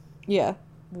basement. Yeah.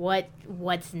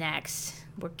 What's next?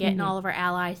 We're getting all of our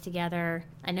allies together.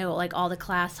 I know, like, all the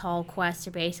class hall quests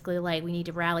are basically like, we need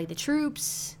to rally the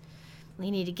troops.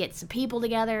 We need to get some people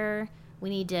together. We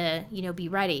need to, be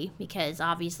ready, because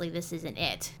obviously this isn't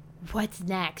it. What's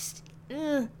next?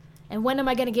 And And when am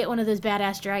I going to get one of those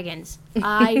badass dragons?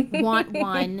 I want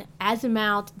one as a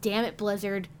mount. Damn it,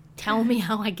 Blizzard. Tell me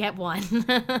how I get one.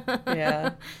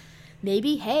 Yeah.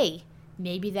 Maybe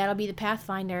that'll be the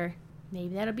Pathfinder.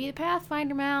 Maybe that'll be the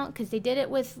Pathfinder mount, because they did it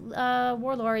with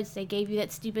Warlords. They gave you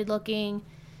that stupid-looking,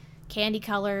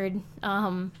 candy-colored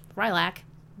Rylac.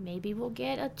 Maybe we'll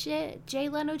get a Jay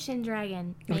Leno Chin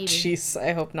Dragon. Maybe. Oh, jeez,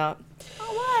 I hope not.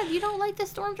 Oh, what? You don't like the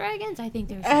Storm Dragons? I think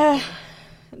they're so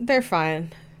they're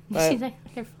fine. But She's like,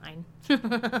 they're fine.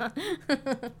 I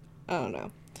don't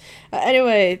know.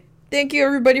 Anyway, thank you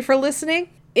everybody for listening.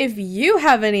 If you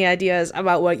have any ideas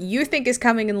about what you think is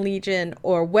coming in Legion,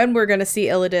 or when we're going to see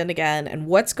Illidan again, and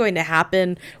what's going to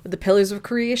happen with the Pillars of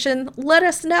Creation, let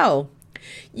us know.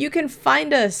 You can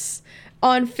find us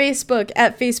on Facebook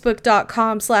at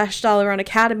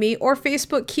facebook.com/DalaranAcademy, or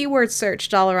Facebook keyword search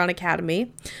DalaranAcademy,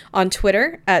 on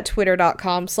Twitter at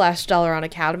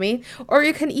twitter.com/DalaranAcademy, or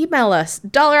you can email us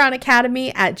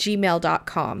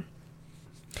DalaranAcademy@gmail.com.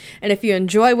 And if you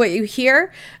enjoy what you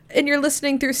hear and you're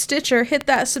listening through Stitcher, hit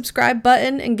that subscribe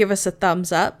button and give us a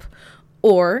thumbs up.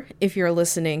 Or if you're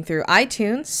listening through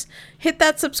iTunes, hit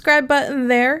that subscribe button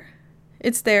there.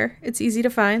 It's there. It's easy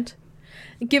to find.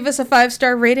 Give us a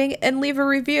 5-star rating and leave a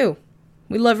review.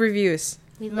 We love reviews.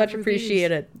 Much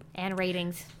appreciated. And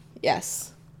ratings.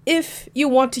 Yes. If you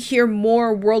want to hear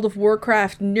more World of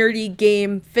Warcraft nerdy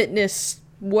game fitness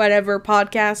whatever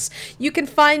podcasts, you can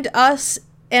find us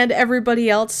and everybody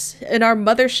else in our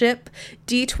mothership,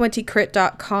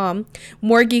 d20crit.com.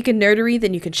 More geek and nerdery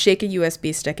than you can shake a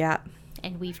USB stick at.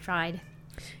 And we've tried.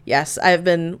 Yes, I've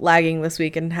been lagging this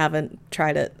week and haven't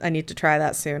tried it. I need to try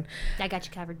that soon. I got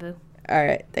you covered, boo. All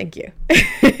right, thank you.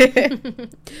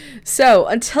 So,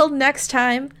 until next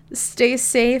time, stay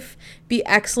safe, be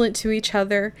excellent to each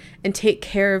other, and take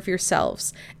care of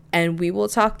yourselves. And we will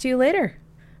talk to you later.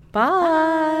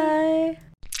 Bye.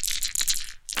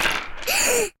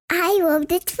 I love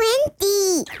the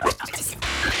 20.